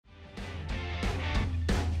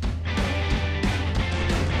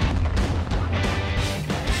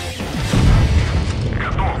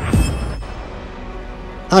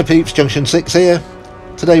Hi peeps, Junction 6 here.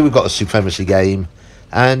 Today we've got a Supremacy game,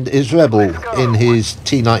 and it's Rebel in his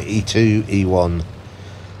T92 E1.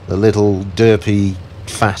 The little derpy,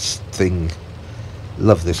 fast thing.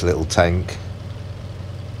 Love this little tank.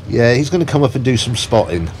 Yeah, he's going to come up and do some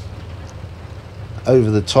spotting. Over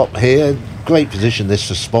the top here, great position this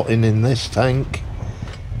for spotting in this tank.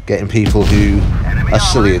 Getting people who are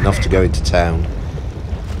silly enough to go into town.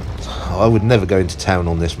 I would never go into town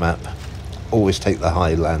on this map. Always take the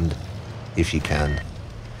high land if you can.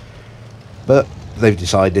 But they've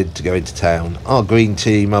decided to go into town. Our green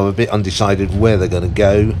team are a bit undecided where they're going to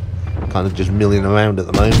go. Kind of just milling around at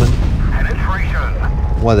the moment.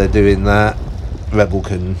 While they're doing that, Rebel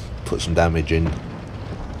can put some damage in.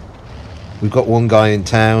 We've got one guy in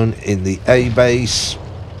town in the A base.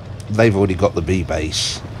 They've already got the B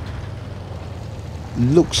base.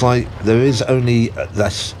 Looks like there is only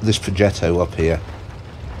this Progetto up here.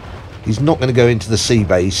 He's not going to go into the C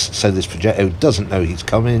base, so this Progetto doesn't know he's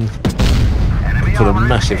coming. Put a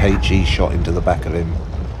massive HE shot into the back of him.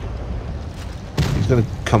 He's going to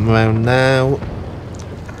come around now.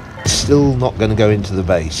 Still not going to go into the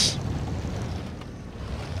base.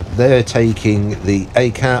 They're taking the A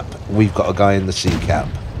cap. We've got a guy in the C cap.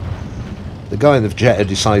 The guy in the Progetto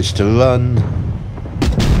decides to run.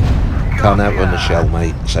 Can't outrun a shell,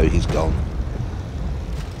 mate, so he's gone.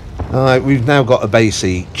 Alright, we've now got a base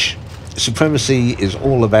each. Supremacy is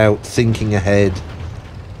all about thinking ahead.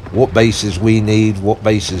 What bases we need, what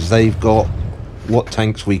bases they've got, what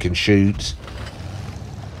tanks we can shoot,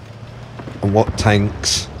 and what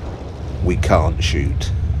tanks we can't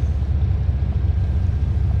shoot.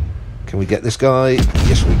 Can we get this guy?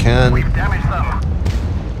 Yes, we can. We've damaged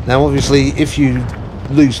them. Now, obviously, if you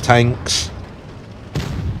lose tanks,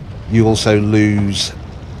 you also lose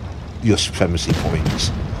your Supremacy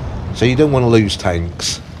points. So you don't want to lose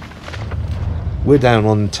tanks. We're down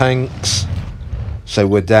on tanks, so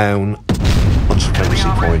we're down on Supremacy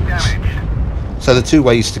points. So the two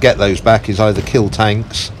ways to get those back is either kill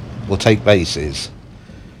tanks or take bases.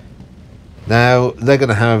 Now, they're going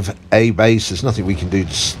to have a base. There's nothing we can do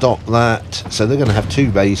to stop that. So they're going to have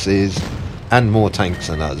two bases and more tanks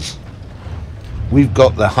than us. We've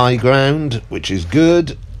got the high ground, which is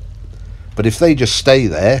good. But if they just stay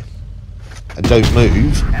there and don't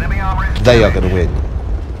move, they are going to win.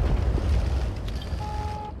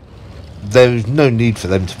 There's no need for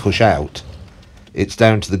them to push out. It's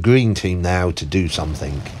down to the green team now to do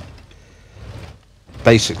something.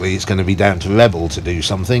 Basically, it's going to be down to Rebel to do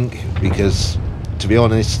something, because, to be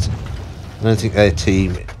honest, I don't think their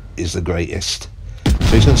team is the greatest.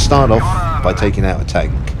 So he's going to start off by taking out a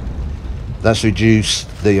tank. That's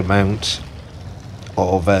reduced the amount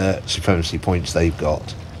of Supremacy points they've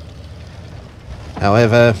got.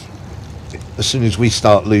 However, as soon as we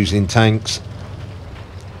start losing tanks,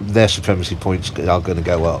 their Supremacy points are going to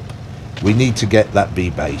go up. We need to get that B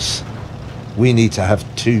base. We need to have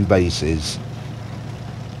two bases,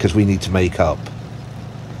 because we need to make up.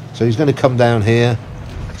 So he's going to come down here,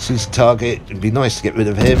 sees the target. It'd be nice to get rid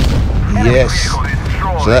of him. Yes.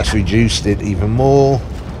 So that's reduced it even more.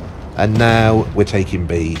 And now we're taking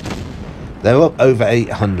B. They're up over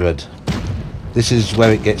 800. This is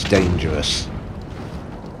where it gets dangerous.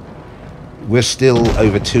 We're still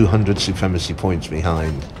over 200 Supremacy points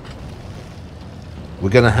behind. We're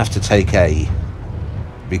going to have to take A,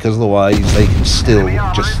 because otherwise they can still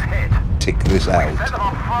just tick this out.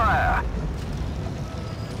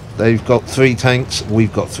 They've got 3 tanks,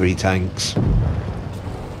 we've got 3 tanks.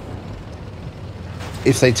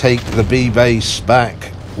 If they take the B base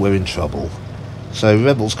back, we're in trouble. So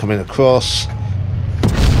Rebel's coming across,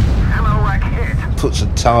 puts a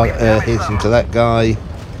hit into that guy,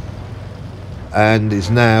 and is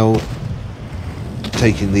now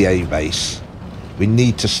taking the A base. We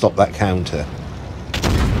need to stop that counter.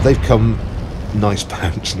 They've come... Nice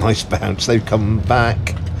bounce, nice bounce. They've come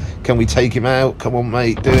back. Can we take him out? Come on,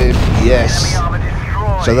 mate, do him. Yes.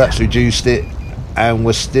 So that's reduced it, and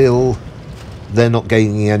we're still... They're not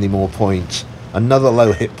gaining any more points. Another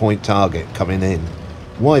low hit point target coming in.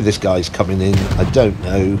 Why this guy's coming in, I don't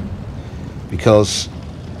know. Because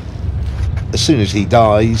as soon as he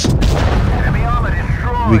dies,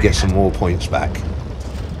 we get some more points back.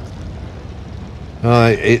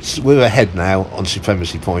 Alright, we're ahead now on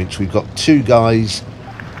Supremacy points. We've got 2 guys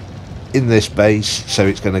in this base, so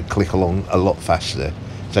it's going to click along a lot faster.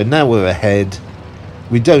 So now we're ahead.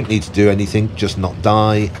 We don't need to do anything, just not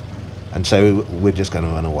die. And so we're just going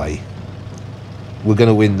to run away. We're going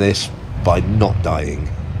to win this by not dying.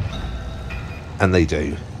 And they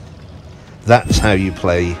do. That's how you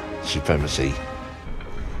play Supremacy.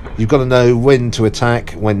 You've got to know when to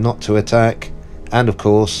attack, when not to attack, and of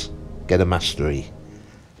course get a mastery.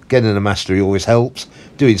 Getting a mastery always helps.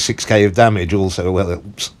 Doing 6k of damage also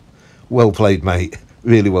helps. Well played, mate.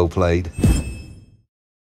 Really well played.